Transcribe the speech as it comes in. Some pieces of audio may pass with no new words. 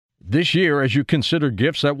This year, as you consider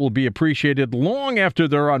gifts that will be appreciated long after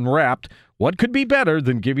they're unwrapped, what could be better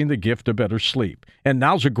than giving the gift of better sleep? And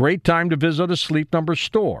now's a great time to visit a Sleep Number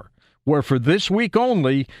store, where for this week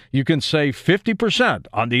only, you can save 50%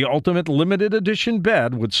 on the Ultimate Limited Edition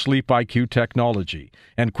bed with Sleep IQ technology.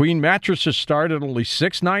 And queen mattresses start at only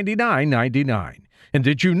 $699.99. And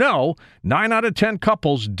did you know 9 out of 10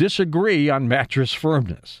 couples disagree on mattress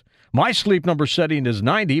firmness? My Sleep Number setting is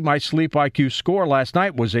 90. My Sleep IQ score last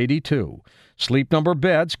night was 82. Sleep Number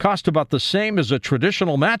beds cost about the same as a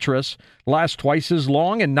traditional mattress, last twice as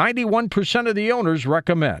long, and 91% of the owners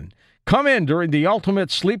recommend. Come in during the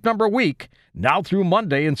Ultimate Sleep Number week, now through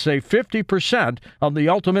Monday, and save 50% on the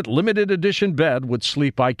Ultimate Limited Edition bed with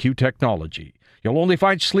Sleep IQ technology. You'll only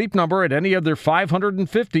find Sleep Number at any of their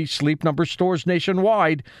 550 Sleep Number stores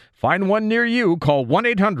nationwide. Find one near you. Call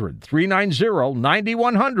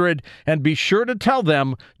 1-800-390-9100 and be sure to tell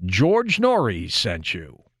them George Norrie sent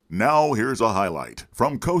you. Now here's a highlight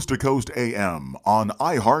from Coast to Coast AM on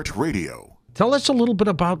iHeartRadio. Tell us a little bit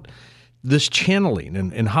about this channeling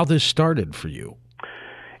and how this started for you.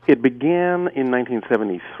 It began in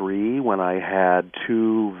 1973 when I had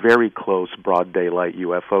two very close broad daylight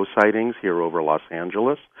UFO sightings here over Los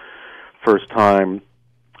Angeles. First time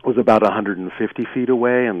was about 150 feet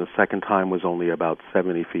away, and the second time was only about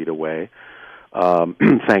 70 feet away.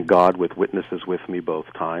 Thank God, with witnesses with me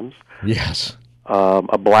both times. Yes.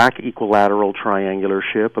 A black equilateral triangular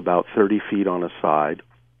ship about 30 feet on a side.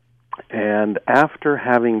 And after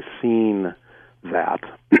having seen that,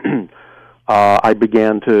 I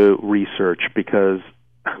began to research, because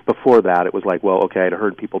before that it was like, well, okay, I'd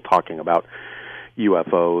heard people talking about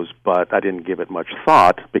UFOs, but I didn't give it much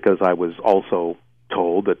thought because I was also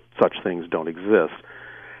told that such things don't exist.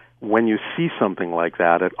 When you see something like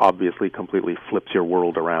that, it obviously completely flips your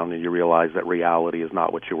world around and you realize that reality is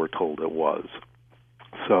not what you were told it was.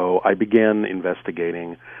 So I began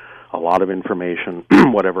investigating a lot of information,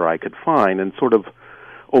 whatever I could find, and sort of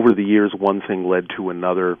over the years one thing led to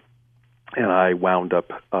another, and I wound up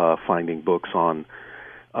finding books on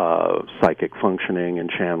psychic functioning and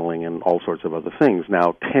channeling and all sorts of other things.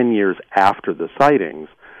 Now, 10 years after the sightings,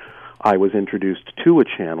 I was introduced to a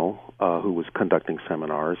channel who was conducting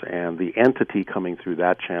seminars, and the entity coming through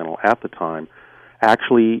that channel at the time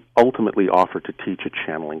actually ultimately offered to teach a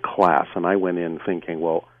channeling class. And I went in thinking,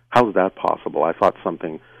 well, how's that possible? I thought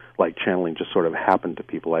something like channeling just sort of happened to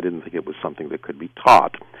people. I didn't think it was something that could be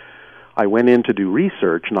taught. I went in to do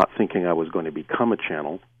research, not thinking I was going to become a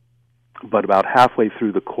channel, but about halfway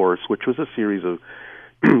through the course, which was a series of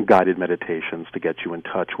guided meditations to get you in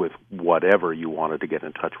touch with whatever you wanted to get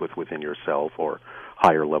in touch with within yourself or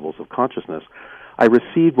higher levels of consciousness, I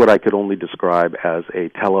received what I could only describe as a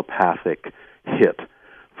telepathic hit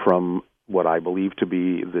from what I believe to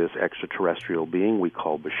be this extraterrestrial being we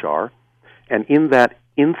call Bashar. And in that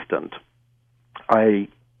instant, I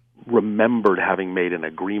remembered having made an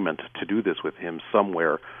agreement to do this with him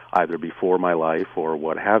somewhere, either before my life or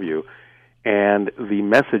what have you. And the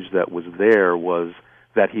message that was there was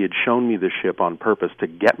that he had shown me the ship on purpose to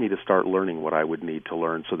get me to start learning what I would need to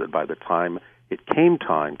learn so that by the time it came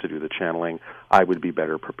time to do the channeling, I would be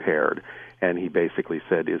better prepared. And he basically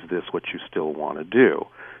said, is this what you still want to do?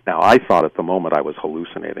 Now, I thought at the moment I was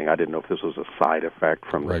hallucinating. I didn't know if this was a side effect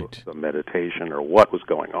from the meditation or what was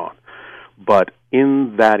going on. But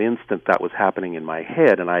in that instant that was happening in my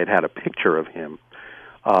head, and I had had a picture of him,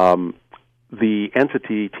 the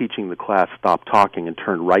entity teaching the class stopped talking and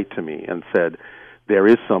turned right to me and said, there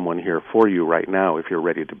is someone here for you right now if you're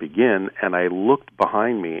ready to begin. And I looked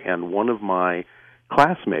behind me, and one of my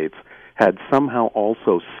classmates had somehow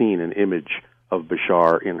also seen an image of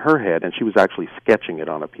Bashar in her head, and she was actually sketching it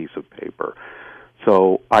on a piece of paper.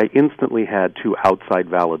 So I instantly had two outside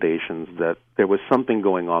validations that there was something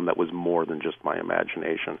going on that was more than just my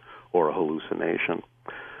imagination or a hallucination.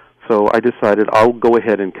 So I decided I'll go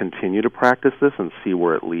ahead and continue to practice this and see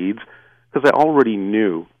where it leads, because I already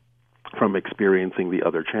knew from experiencing the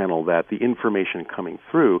other channel that the information coming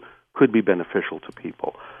through could be beneficial to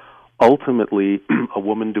people. Ultimately, a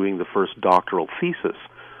woman doing the first doctoral thesis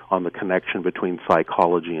on the connection between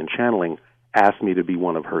psychology and channeling asked me to be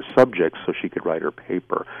one of her subjects so she could write her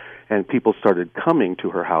paper. And people started coming to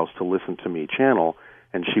her house to listen to me channel,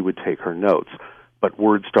 and she would take her notes. But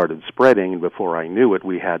word started spreading, and before I knew it,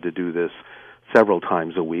 we had to do this several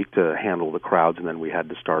times a week to handle the crowds, and then we had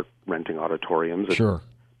to start renting auditoriums. Sure. And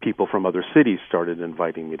people from other cities started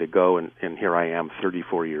inviting me to go, and here I am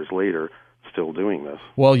 34 years later, still doing this.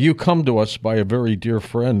 Well, you come to us by a very dear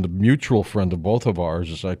friend, a mutual friend of both of ours,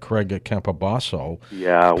 is Craig Campobasso.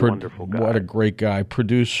 Yeah, wonderful guy. What a great guy.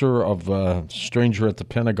 Producer of Stranger at the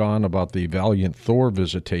Pentagon about the Valiant Thor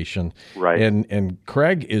visitation. Right. And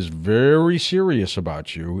Craig is very serious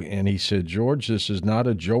about you. And he said, George, this is not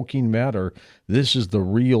a joking matter. This is the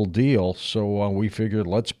real deal. So we figured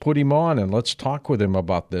let's put him on and let's talk with him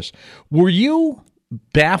about this. Were you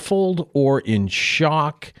baffled or in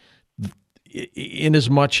shock in as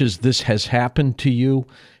much as this has happened to you?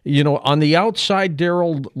 You know, on the outside,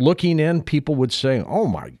 Daryl, looking in, people would say, oh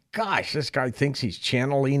my gosh, this guy thinks he's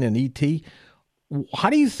channeling an ET. How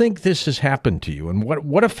do you think this has happened to you, and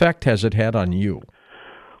what effect has it had on you?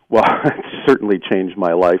 Well, it's certainly changed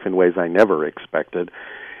my life in ways I never expected.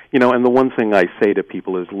 You know, and the one thing I say to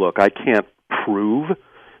people is, look, I can't prove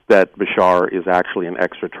that Bashar is actually an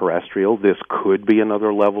extraterrestrial. This could be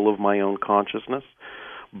another level of my own consciousness.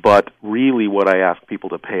 But really what I ask people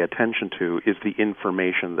to pay attention to is the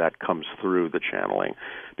information that comes through the channeling,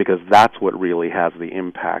 because that's what really has the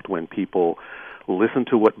impact when people listen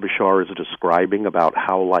to what Bashar is describing about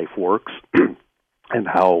how life works and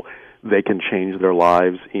how they can change their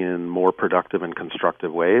lives in more productive and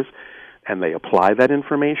constructive ways, and they apply that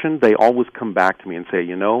information. They always come back to me and say,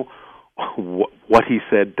 you know, what he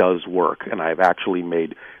said does work, and I've actually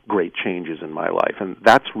made great changes in my life, and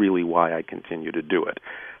that's really why I continue to do it.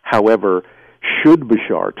 However, should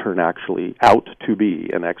Bashar turn actually out to be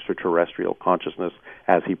an extraterrestrial consciousness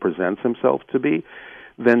as he presents himself to be,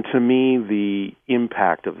 then to me the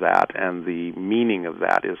impact of that and the meaning of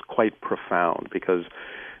that is quite profound, because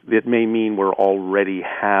it may mean we're already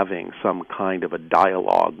having some kind of a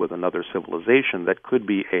dialogue with another civilization that could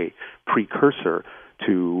be a precursor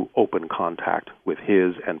to open contact with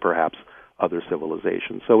his and perhaps other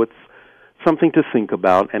civilizations. So it's something to think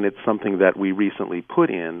about, and it's something that we recently put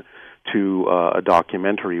in to a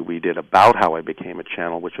documentary we did about how I became a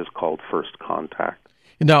channel, which is called First Contact.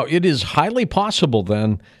 Now, it is highly possible,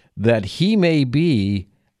 then, that he may be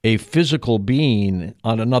a physical being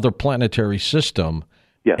on another planetary system.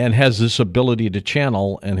 Yes. And has this ability to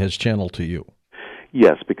channel and has channeled to you.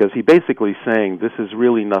 Yes, because he basically saying this is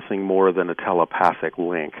really nothing more than a telepathic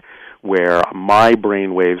link where my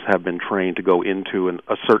brain waves have been trained to go into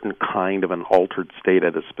a certain kind of an altered state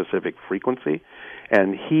at a specific frequency,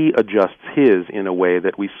 and he adjusts his in a way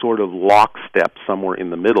that we sort of lockstep somewhere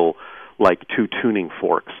in the middle like two tuning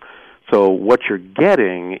forks. So what you're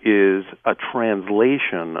getting is a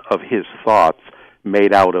translation of his thoughts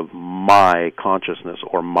made out of my consciousness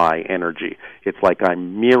or my energy. It's like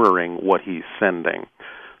I'm mirroring what he's sending.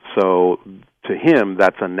 So to him,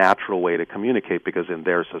 that's a natural way to communicate, because in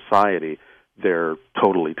their society, they're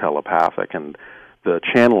totally telepathic. And the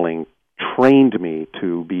channeling trained me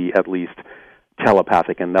to be at least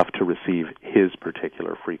telepathic enough to receive his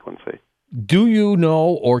particular frequency. Do you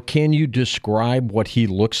know or can you describe what he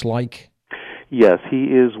looks like? Yes, he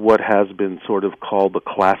is what has been sort of called the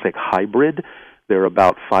classic hybrid. They're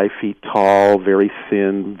about 5 feet tall, very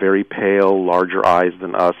thin, very pale, larger eyes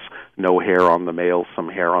than us, no hair on the males, some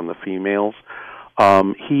hair on the females.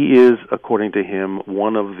 He is, according to him,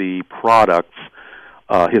 one of the products,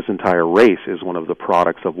 his entire race is one of the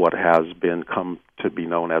products of what has come to be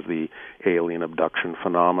known as the alien abduction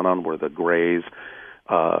phenomenon, where the Greys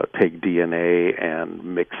take DNA and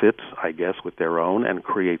mix it, I guess, with their own and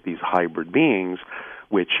create these hybrid beings,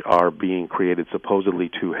 which are being created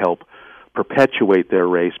supposedly to help perpetuate their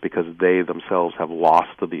race because they themselves have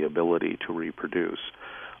lost the ability to reproduce.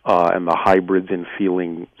 And the hybrids, in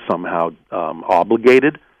feeling somehow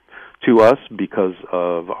obligated to us because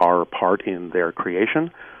of our part in their creation,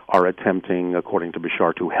 are attempting, according to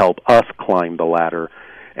Bashar, to help us climb the ladder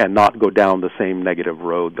and not go down the same negative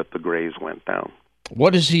road that the Greys went down.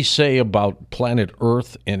 What does he say about planet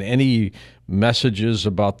Earth and any messages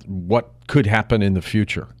about what could happen in the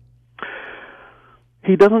future?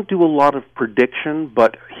 He doesn't do a lot of prediction,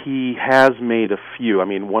 but he has made a few. I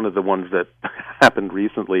mean, one of the ones that happened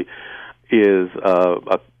recently is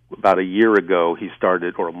about a year ago he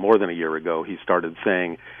started, or more than a year ago, he started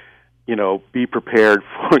saying, you know, be prepared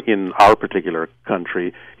for, in our particular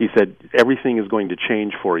country, he said, everything is going to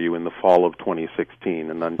change for you in the fall of 2016.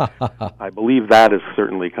 And then I believe that has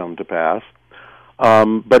certainly come to pass.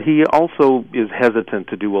 But he also is hesitant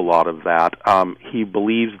to do a lot of that. He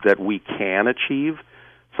believes that we can achieve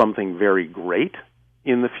something very great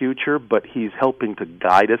in the future, but he's helping to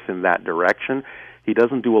guide us in that direction. He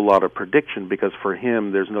doesn't do a lot of prediction because for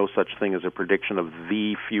him there's no such thing as a prediction of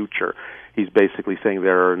the future. He's basically saying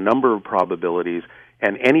there are a number of probabilities,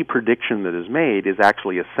 and any prediction that is made is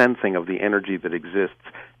actually a sensing of the energy that exists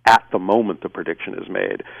at the moment the prediction is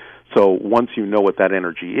made. So once you know what that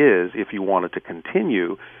energy is, if you want it to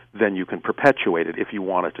continue, then you can perpetuate it. If you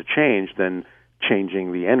want it to change, then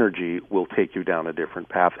changing the energy will take you down a different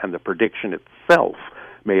path, and the prediction itself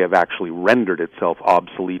may have actually rendered itself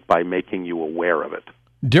obsolete by making you aware of it.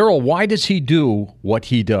 Daryl, why does he do what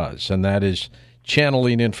he does? And that is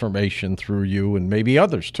channeling information through you and maybe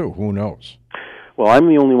others too. Who knows? Well, I'm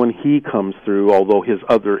the only one he comes through, although his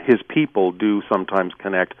people do sometimes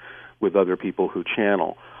connect with other people who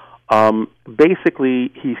channel.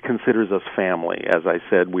 Basically, he considers us family. As I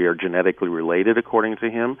said, we are genetically related according to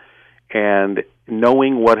him. And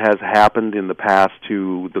knowing what has happened in the past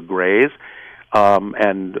to the Greys,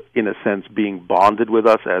 and in a sense being bonded with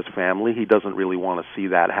us as family, he doesn't really want to see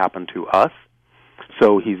that happen to us.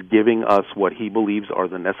 So he's giving us what he believes are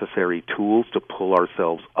the necessary tools to pull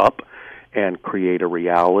ourselves up and create a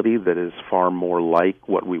reality that is far more like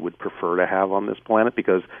what we would prefer to have on this planet,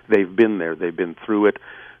 because they've been there, they've been through it,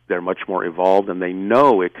 they're much more evolved, and they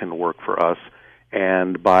know it can work for us.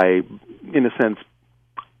 And by, in a sense,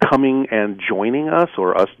 coming and joining us,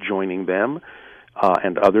 or us joining them,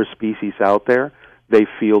 and other species out there, they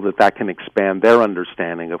feel that that can expand their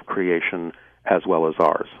understanding of creation as well as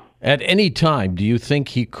ours. At any time, do you think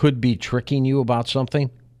he could be tricking you about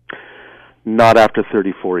something? Not after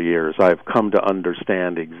 34 years. I've come to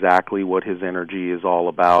understand exactly what his energy is all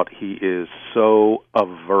about. He is so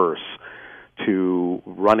averse to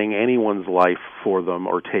running anyone's life for them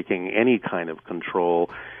or taking any kind of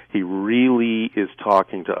control. He really is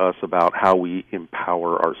talking to us about how we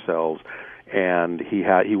empower ourselves, and he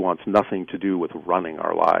wants nothing to do with running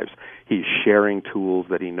our lives. He's sharing tools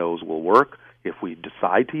that he knows will work if we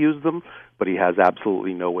decide to use them, but he has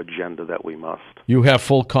absolutely no agenda that we must. You have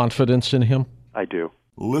full confidence in him? I do.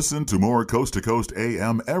 Listen to more Coast to Coast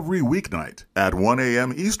AM every weeknight at 1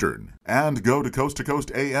 a.m. Eastern, and go to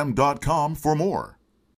coasttocoastam.com for more.